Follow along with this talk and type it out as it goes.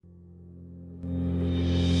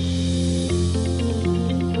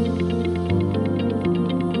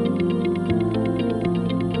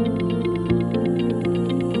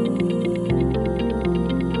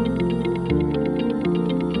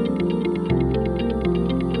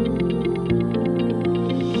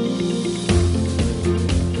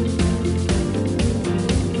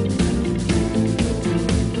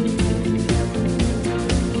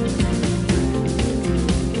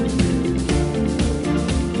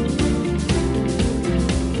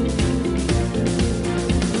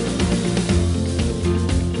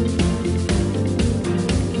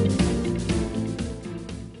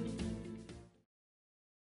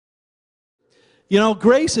You know,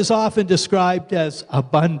 grace is often described as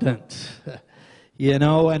abundant. You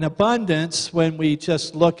know, and abundance, when we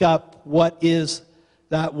just look up what is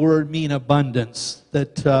that word mean, abundance,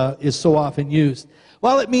 that is so often used.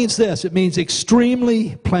 Well, it means this. It means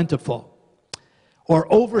extremely plentiful or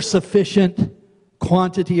oversufficient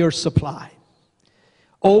quantity or supply.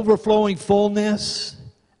 Overflowing fullness,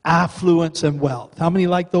 affluence, and wealth. How many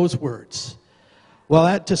like those words? Well,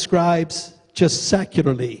 that describes just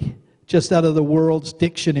secularly, just out of the world's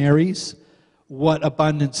dictionaries, what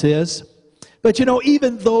abundance is. But you know,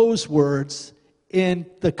 even those words, in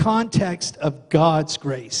the context of God's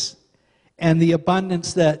grace and the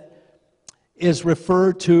abundance that is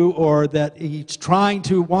referred to, or that He's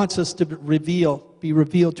wants us to be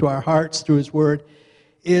revealed to our hearts through His Word,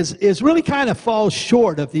 is really kind of falls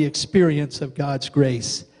short of the experience of God's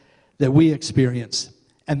grace that we experience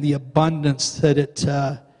and the abundance that it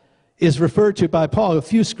is referred to by Paul. A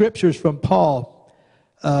few scriptures from Paul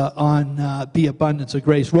on the abundance of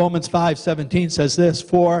grace. Romans 5:17 says this,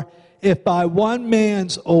 "For if by one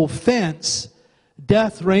man's offense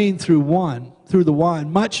death reigned through the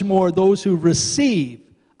one, much more those who receive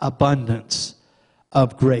abundance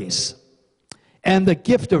of grace and the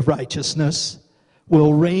gift of righteousness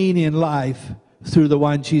will reign in life through the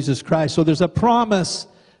one Jesus Christ." So there's a promise,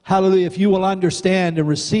 hallelujah, if you will understand and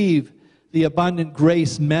receive the abundant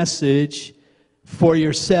grace message for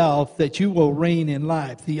yourself, that you will reign in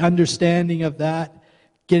life. The understanding of that,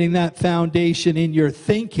 getting that foundation in your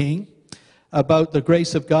thinking about the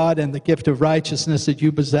grace of God and the gift of righteousness that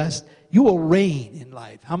you possess, you will reign in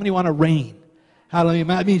life. How many want to reign? Hallelujah.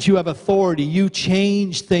 That means you have authority. You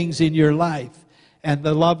change things in your life. And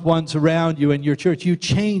the loved ones around you and your church, you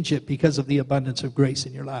change it because of the abundance of grace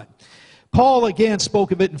in your life. Paul again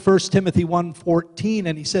spoke of it in 1 Timothy 1:14,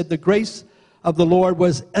 and he said the grace of the Lord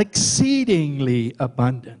was exceedingly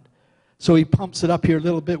abundant. So he pumps it up here a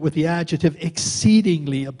little bit with the adjective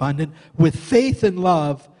exceedingly abundant, with faith and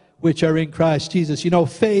love which are in Christ Jesus. You know,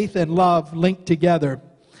 faith and love linked together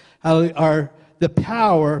are the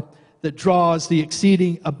power that draws the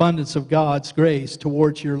exceeding abundance of God's grace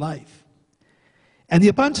towards your life. And the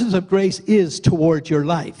abundance of grace is towards your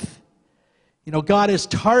life. You know, God has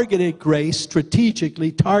targeted grace,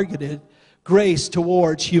 strategically targeted grace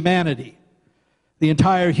towards humanity. The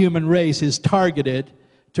entire human race is targeted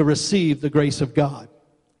to receive the grace of God.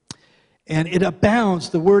 And it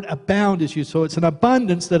abounds. The word abound is used. So it's an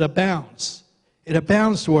abundance that abounds. It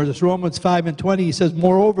abounds towards us. Romans 5:20, he says,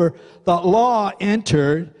 "Moreover, the law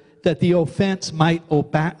entered that the offense might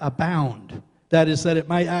abound." That is, that it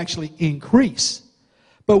might actually increase.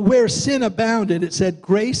 But where sin abounded, it said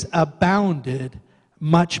grace abounded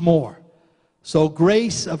much more. So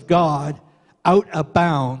grace of God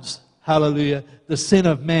out-abounds, hallelujah, the sin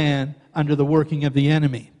of man under the working of the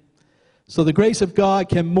enemy. So the grace of God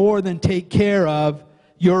can more than take care of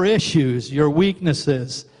your issues, your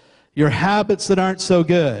weaknesses, your habits that aren't so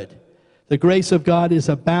good. The grace of God is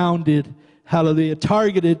abounded, hallelujah,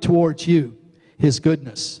 targeted towards you, His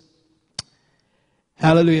goodness.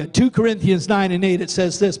 Hallelujah. 2 Corinthians 9:8, it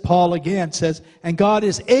says this, Paul again says, "And God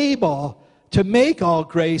is able to make all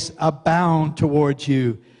grace abound towards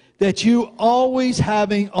you, that you always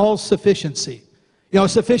having all sufficiency." You know,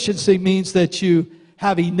 sufficiency means that you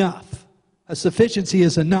have enough. A sufficiency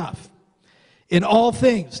is enough. In all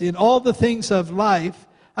things, in all the things of life,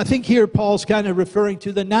 I think here Paul's kind of referring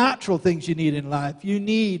to the natural things you need in life. You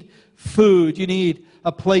need food, you need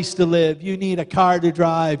a place to live, you need a car to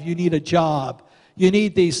drive, you need a job. You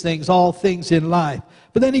need these things, all things in life.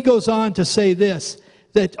 But then he goes on to say this,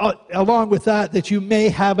 that along with that you may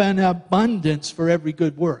have an abundance for every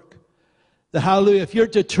good work. Hallelujah, if you're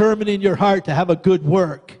determined in your heart to have a good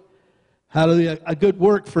work, hallelujah, a good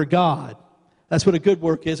work for God. That's what a good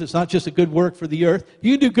work is. It's not just a good work for the earth.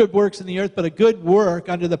 You can do good works in the earth, but a good work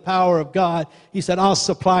under the power of God, he said, I'll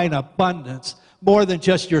supply an abundance, more than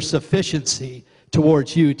just your sufficiency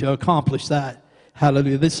towards you to accomplish that.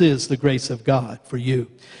 Hallelujah. This is the grace of God for you.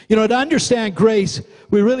 You know, to understand grace,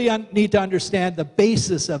 we really need to understand the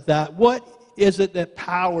basis of that. What is it that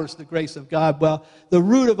powers the grace of God? Well, the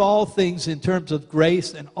root of all things in terms of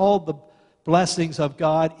grace and all the blessings of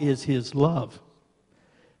God is His love.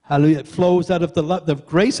 Hallelujah. It flows out of the love. The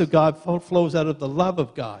grace of God flows out of the love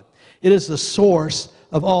of God. It is the source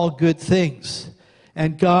of all good things.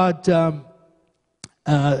 And God...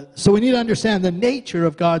 so we need to understand the nature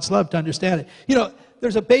of God's love to understand it. You know,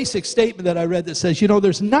 there's a basic statement that I read that says, you know,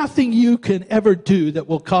 there's nothing you can ever do that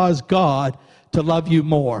will cause God to love you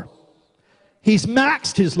more. He's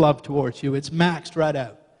maxed His love towards you. It's maxed right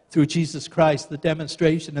out through Jesus Christ, the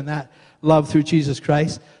demonstration and that love through Jesus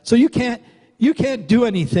Christ. So you can't You can't do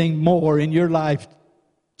anything more in your life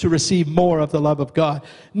to receive more of the love of God.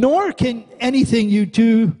 Nor can anything you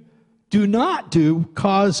do not do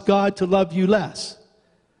cause God to love you less.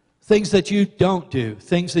 Things that you don't do,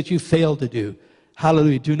 things that you fail to do.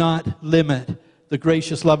 Hallelujah. Do not limit the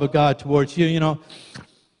gracious love of God towards you. You know,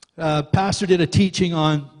 Pastor did a teaching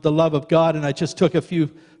on the love of God, and I just took a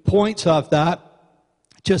few points of that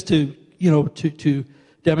just to, to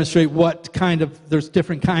demonstrate what kind of, there's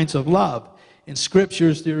different kinds of love. In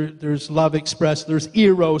scriptures, there's love expressed. There's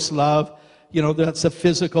eros love. That's a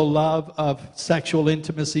physical love of sexual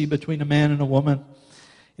intimacy between a man and a woman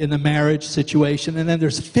in the marriage situation. And then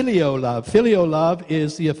there's filial love. Filial love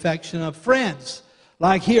is the affection of friends.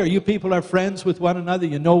 Like here, you people are friends with one another.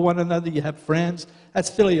 You know one another. You have friends.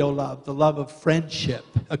 That's filial love, the love of friendship,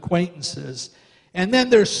 acquaintances. And then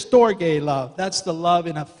there's storge love. That's the love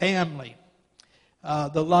in a family,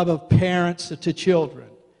 the love of parents to children.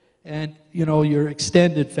 And, your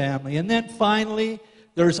extended family. And then finally,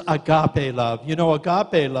 there's agape love.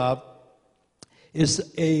 Agape love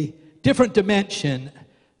is a different dimension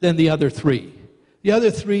than the other three. The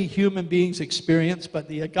other three human beings experience, but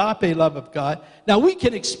the agape love of God. Now, we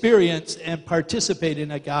can experience and participate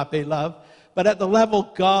in agape love, but at the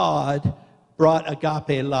level God brought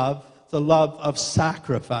agape love, the love of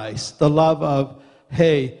sacrifice, the love of,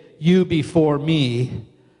 hey, you before me,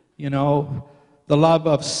 the love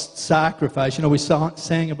of sacrifice. We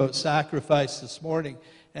sang about sacrifice this morning,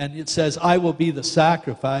 and it says, I will be the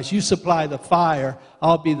sacrifice. You supply the fire,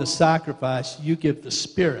 I'll be the sacrifice. You give the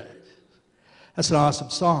Spirit. That's an awesome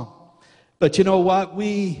song. But you know what?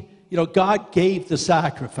 God gave the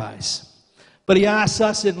sacrifice. But He asks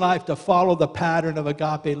us in life to follow the pattern of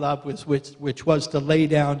agape love, which was to lay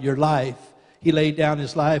down your life. He laid down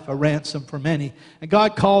His life, a ransom for many. And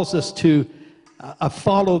God calls us to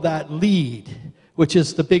follow that lead, which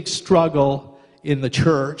is the big struggle in the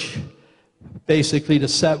church, basically to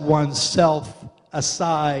set oneself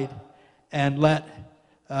aside and let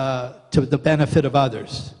to the benefit of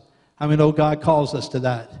others. God calls us to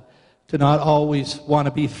that, to not always want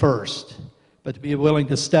to be first, but to be willing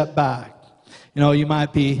to step back. You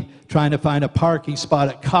might be trying to find a parking spot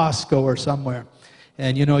at Costco or somewhere,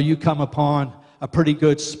 and you come upon a pretty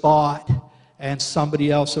good spot, and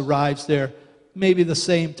somebody else arrives there maybe the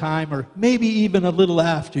same time or maybe even a little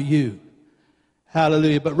after you.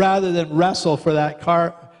 Hallelujah. But rather than wrestle for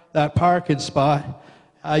that parking spot,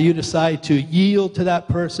 you decide to yield to that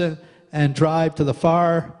person and drive to the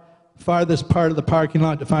farthest part of the parking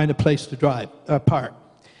lot to find a place to park.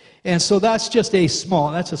 And so that's a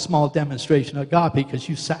small demonstration of agape, because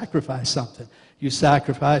you sacrifice something. You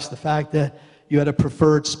sacrifice the fact that you had a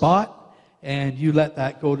preferred spot, and you let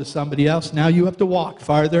that go to somebody else. Now you have to walk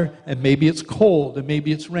farther, and maybe it's cold, and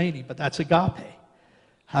maybe it's raining, but that's agape.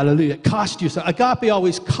 Hallelujah. It costs you something. Agape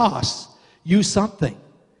always costs you something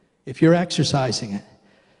if you're exercising it.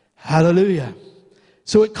 Hallelujah.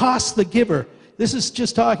 So it costs the giver. This is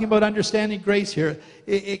just talking about understanding grace here.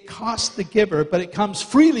 It costs the giver, but it comes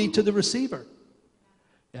freely to the receiver.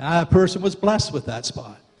 That person was blessed with that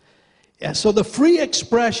spot. Yeah, so the free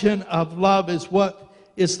expression of love is what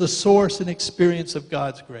is the source and experience of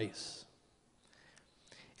God's grace.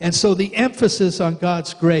 And so the emphasis on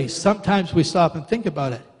God's grace, sometimes we stop and think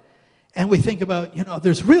about it. And we think about,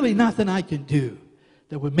 there's really nothing I can do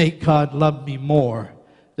that would make God love me more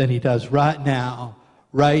than He does right now,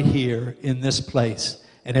 right here in this place,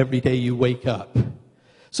 and every day you wake up.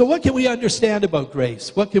 So what can we understand about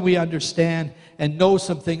grace? What can we understand and know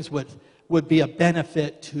some things would be a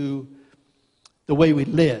benefit to the way we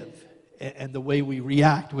live and the way we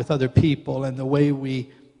react with other people and the way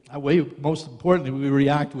most importantly, we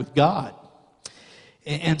react with God.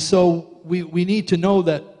 And so we need to know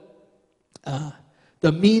that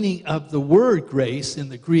the meaning of the word grace in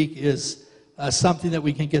the Greek is something that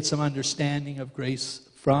we can get some understanding of grace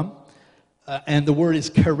from. And the word is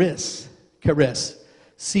charis, charis,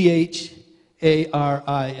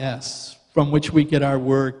 from which we get our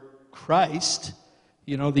word Christ,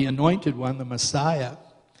 the anointed one, the Messiah.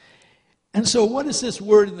 And so what does this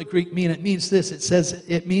word in the Greek mean? It means this.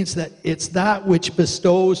 It means that it's that which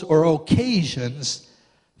bestows or occasions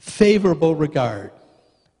favorable regard.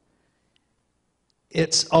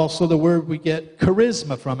 It's also the word we get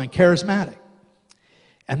charisma from, and charismatic.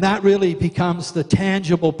 And that really becomes the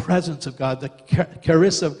tangible presence of God. The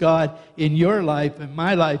charis of God in your life and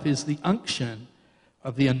my life is the unction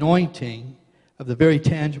of the anointing of the very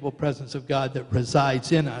tangible presence of God that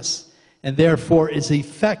resides in us, and therefore is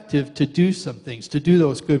effective to do some things, to do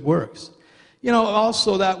those good works.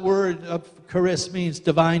 Also that word of charis means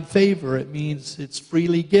divine favor. It means it's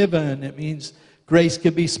freely given. It means Grace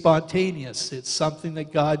can be spontaneous. It's something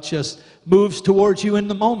that God just moves towards you in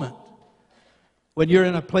the moment. When you're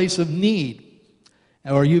in a place of need,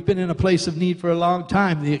 or you've been in a place of need for a long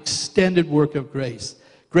time, the extended work of grace.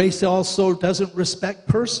 Grace also doesn't respect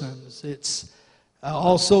persons. It's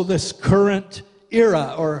also this current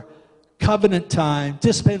era or covenant time,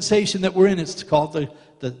 dispensation that we're in. It's called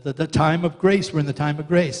the time of grace. We're in the time of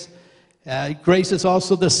grace. Grace is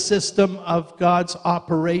also the system of God's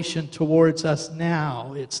operation towards us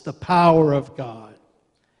now. It's the power of God.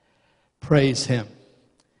 Praise Him.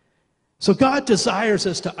 So God desires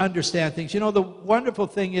us to understand things. You know, the wonderful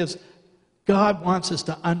thing is God wants us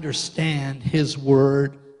to understand His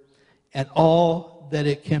Word and all that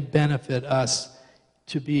it can benefit us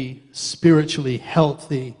to be spiritually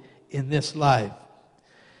healthy in this life.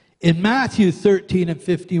 In Matthew 13 and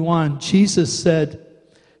 51, Jesus said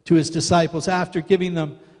to His disciples, after giving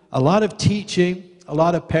them a lot of teaching, a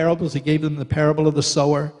lot of parables, He gave them the parable of the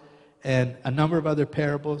sower and a number of other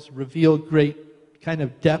parables, revealed great kind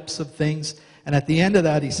of depths of things. And at the end of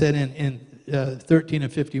that, He said in 13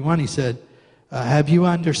 and 51, He said, have you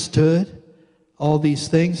understood all these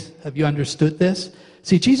things? Have you understood this?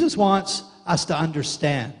 See, Jesus wants us to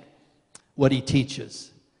understand what He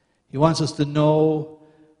teaches. He wants us to know,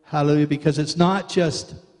 hallelujah, because it's not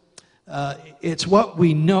just, it's what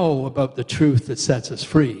we know about the truth that sets us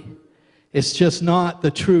free. It's just not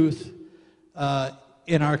the truth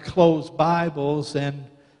in our closed Bibles and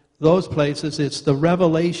those places. It's the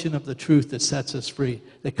revelation of the truth that sets us free,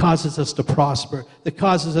 that causes us to prosper, that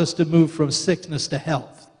causes us to move from sickness to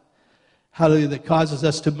health. Hallelujah, that causes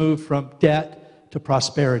us to move from debt to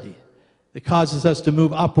prosperity, that causes us to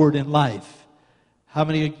move upward in life. How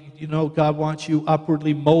many of you know God wants you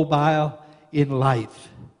upwardly mobile in life?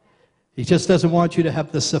 He just doesn't want you to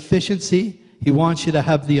have the sufficiency. He wants you to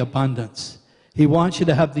have the abundance. He wants you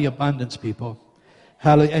to have the abundance, people.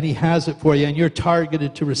 Hallelujah. And He has it for you, and you're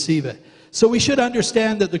targeted to receive it. So we should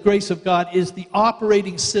understand that the grace of God is the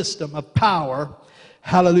operating system of power,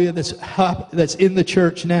 hallelujah, that's in the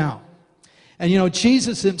church now. And you know,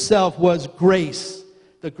 Jesus Himself was grace,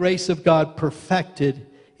 the grace of God perfected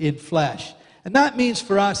in flesh. And that means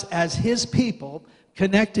for us as His people,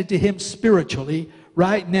 connected to Him spiritually,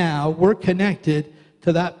 right now, we're connected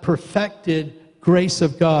to that perfected grace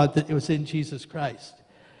of God that was in Jesus Christ.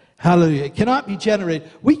 Hallelujah. It cannot be generated.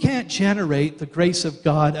 We can't generate the grace of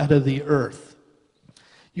God out of the earth.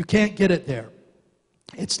 You can't get it there.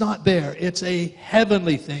 It's not there. It's a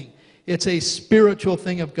heavenly thing. It's a spiritual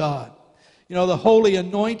thing of God. You know, the holy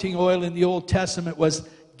anointing oil in the Old Testament was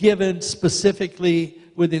given specifically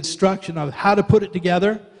with instruction of how to put it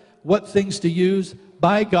together, what things to use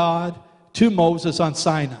by God to Moses on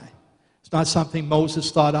Sinai. It's not something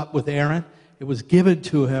Moses thought up with Aaron. It was given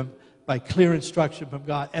to him by clear instruction from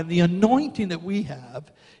God. And the anointing that we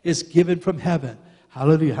have is given from heaven.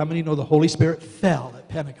 Hallelujah. How many know the Holy Spirit fell at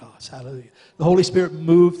Pentecost? Hallelujah. The Holy Spirit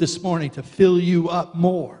moved this morning to fill you up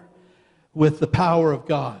more with the power of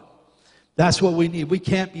God. That's what we need. We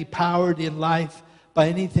can't be powered in life by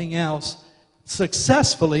anything else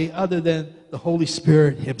successfully other than the Holy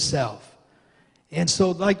Spirit Himself. And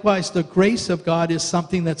so likewise, the grace of God is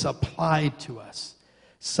something that's applied to us,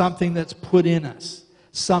 something that's put in us,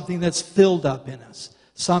 something that's filled up in us,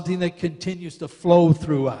 something that continues to flow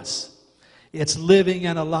through us. It's living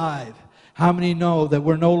and alive. How many know that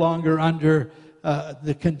we're no longer under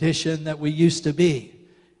the condition that we used to be?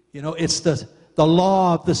 You know, it's the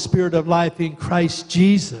law of the Spirit of life in Christ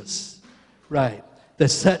Jesus, right, that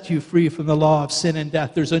set you free from the law of sin and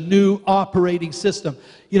death. There's a new operating system.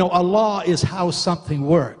 You know, a law is how something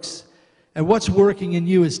works. And what's working in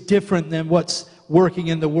you is different than what's working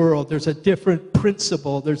in the world. There's a different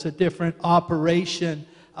principle. There's a different operation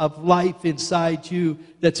of life inside you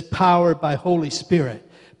that's powered by Holy Spirit.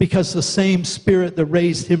 Because the same Spirit that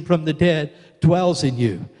raised Him from the dead dwells in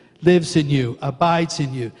you, lives in you, abides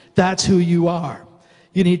in you. That's who you are.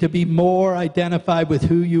 You need to be more identified with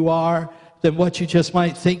who you are than what you just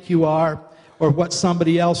might think you are or what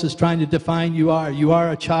somebody else is trying to define you are. You are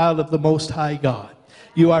a child of the Most High God.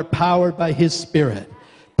 You are powered by His Spirit.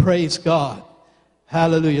 Praise God.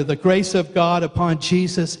 Hallelujah. The grace of God upon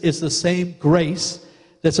Jesus is the same grace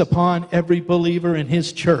that's upon every believer in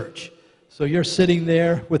His church. So you're sitting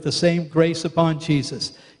there with the same grace upon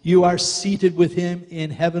Jesus. You are seated with Him in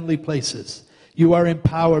heavenly places. You are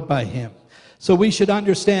empowered by Him. So we should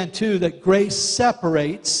understand, too, that grace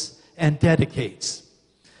separates and dedicates.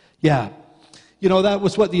 Yeah. You know, that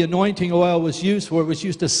was what the anointing oil was used for. It was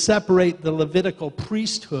used to separate the Levitical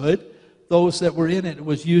priesthood, those that were in it. It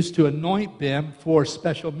was used to anoint them for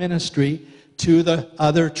special ministry to the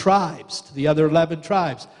other tribes, to the other 11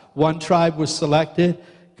 tribes. One tribe was selected.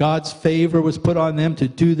 God's favor was put on them to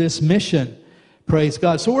do this mission. Praise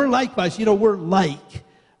God. So we're likewise, we're like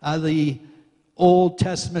the Old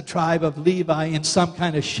Testament tribe of Levi in some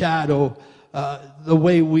kind of shadow, the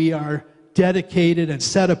way we are dedicated and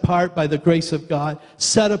set apart by the grace of God,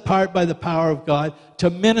 set apart by the power of God to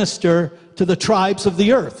minister to the tribes of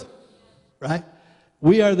the earth, right?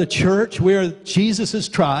 We are the church. We are Jesus'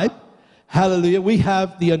 tribe. Hallelujah. We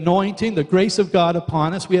have the anointing, the grace of God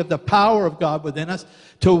upon us. We have the power of God within us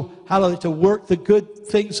to work the good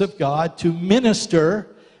things of God, to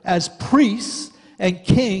minister as priests and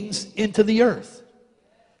kings into the earth.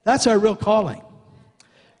 That's our real calling,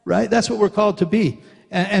 right? That's what we're called to be.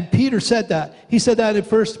 And Peter said that. He said that in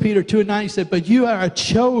 1 Peter 2:9. He said, but you are a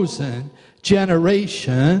chosen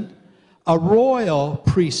generation, a royal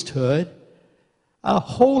priesthood, a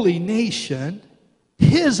holy nation,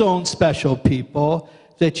 his own special people,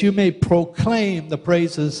 that you may proclaim the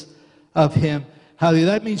praises of him. Hallelujah.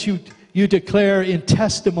 That means you declare in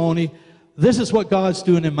testimony, this is what God's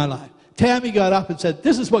doing in my life. Tammy got up and said,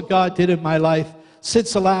 this is what God did in my life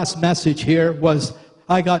since the last message here was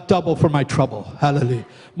I got double for my trouble. Hallelujah.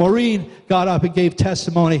 Maureen got up and gave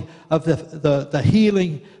testimony of the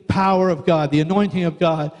healing power of God, the anointing of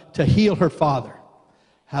God to heal her father.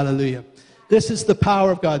 Hallelujah. This is the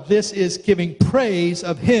power of God. This is giving praise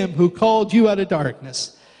of him who called you out of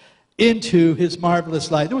darkness into his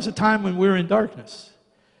marvelous light. There was a time when we were in darkness,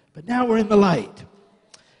 but now we're in the light.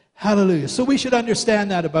 Hallelujah. So we should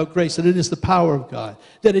understand that about grace, that it is the power of God,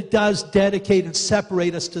 that it does dedicate and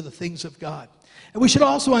separate us to the things of God. And we should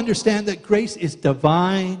also understand that grace is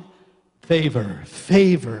divine favor.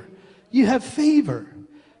 Favor. You have favor.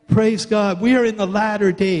 Praise God. We are in the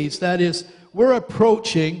latter days. That is, we're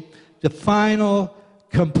approaching the final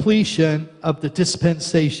completion of the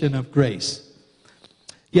dispensation of grace.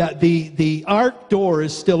 Yeah, the ark door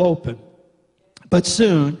is still open. But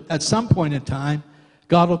soon, at some point in time,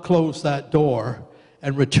 God will close that door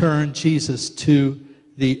and return Jesus to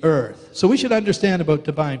the earth. So we should understand about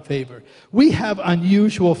divine favor. We have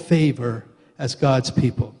unusual favor as God's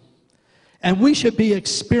people. And we should be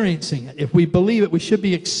experiencing it. If we believe it, we should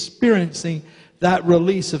be experiencing that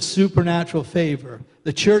release of supernatural favor.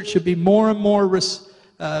 The church should be more and more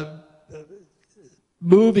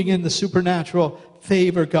moving in the supernatural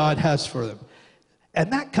favor God has for them.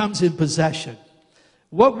 And that comes in possession.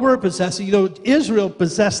 What we're possessing, Israel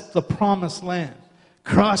possessed the promised land,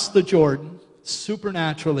 crossed the Jordan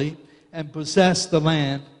supernaturally, and possessed the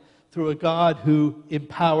land through a God who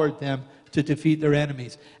empowered them to defeat their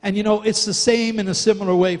enemies. And it's the same in a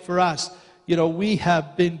similar way for us. We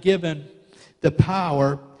have been given the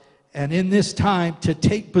power, and in this time, to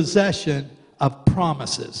take possession of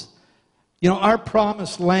promises. Our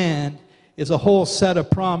promised land is a whole set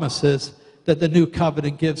of promises that the new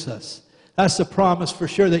covenant gives us. That's the promise for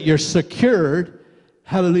sure that you're secured,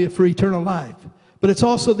 hallelujah, for eternal life. But it's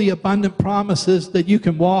also the abundant promises that you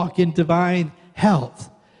can walk in divine health,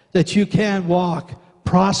 that you can walk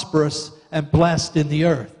prosperous and blessed in the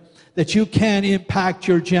earth, that you can impact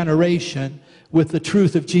your generation with the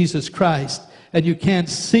truth of Jesus Christ, and you can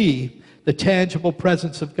see the tangible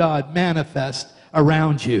presence of God manifest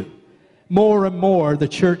around you. More and more, the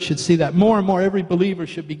church should see that. More and more, every believer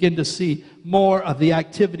should begin to see more of the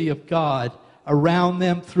activity of God around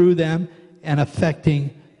them, through them, and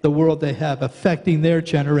affecting the world they have, affecting their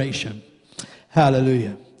generation.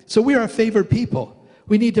 Hallelujah. So we are a favored people.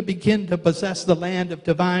 We need to begin to possess the land of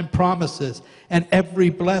divine promises and every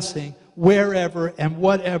blessing wherever and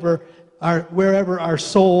whatever, wherever our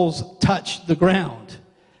souls touch the ground.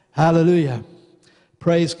 Hallelujah.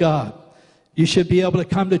 Praise God. You should be able to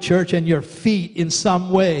come to church and your feet in some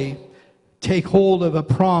way take hold of a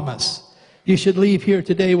promise. You should leave here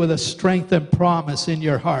today with a strengthened promise in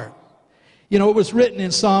your heart. It was written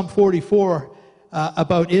in Psalm 44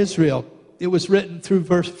 about Israel. It was written through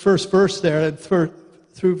first verse there and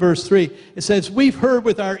through verse 3. It says, we've heard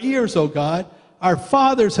with our ears, O God, our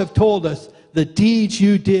fathers have told us the deeds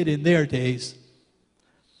you did in their days.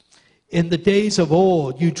 In the days of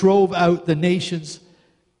old, you drove out the nations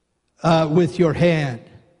with your hand.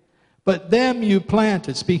 But them you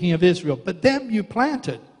planted, speaking of Israel, but them you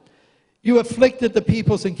planted. You afflicted the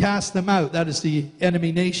peoples and cast them out. That is the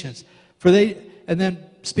enemy nations. And then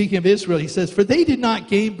speaking of Israel, he says, for they did not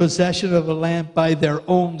gain possession of the land by their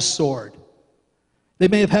own sword. They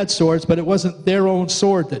may have had swords, but it wasn't their own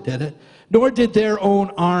sword that did it. Nor did their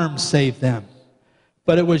own arm save them.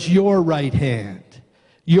 But it was your right hand,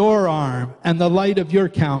 your arm, and the light of your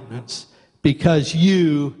countenance, because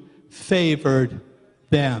you favored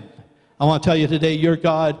them. I want to tell you today, your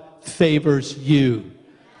God favors you.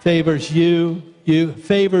 Favors you you,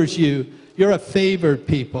 favors you. You're a favored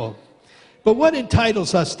people. But what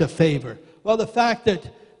entitles us to favor? Well, the fact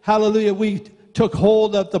that, hallelujah, we took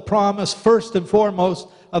hold of the promise, first and foremost,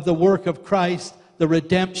 of the work of Christ, the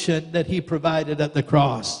redemption that he provided at the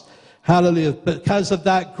cross. Hallelujah. Because of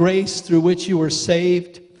that grace through which you were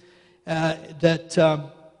saved,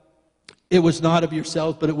 it was not of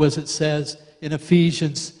yourselves, but it was, it says in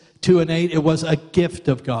Ephesians 2:8, it was a gift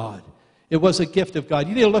of God. It was a gift of God.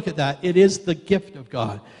 You need to look at that. It is the gift of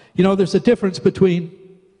God. You know, there's a difference between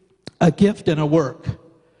a gift and a work.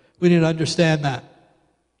 We need to understand that.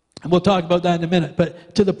 And we'll talk about that in a minute.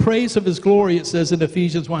 But to the praise of his glory, it says in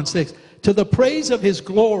Ephesians 1:6, to the praise of his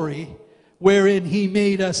glory, wherein he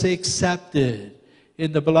made us accepted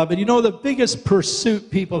in the beloved. You know, the biggest pursuit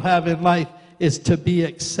people have in life is to be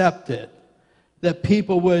accepted. That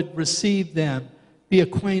people would receive them, be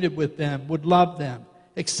acquainted with them, would love them.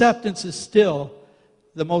 Acceptance is still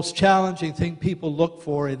the most challenging thing people look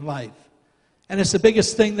for in life. And it's the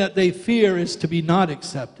biggest thing that they fear is to be not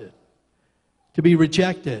accepted, to be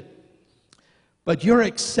rejected. But you're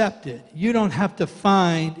accepted. You don't have to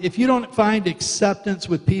find, if you don't find acceptance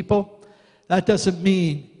with people, that doesn't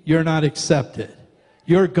mean you're not accepted.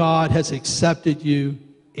 Your God has accepted you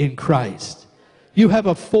in Christ. You have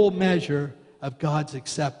a full measure of God's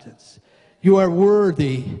acceptance. You are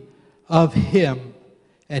worthy of him,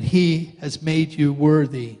 and he has made you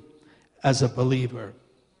worthy as a believer.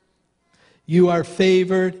 You are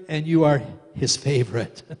favored, and you are his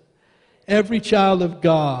favorite. Every child of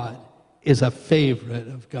God is a favorite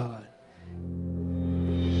of God.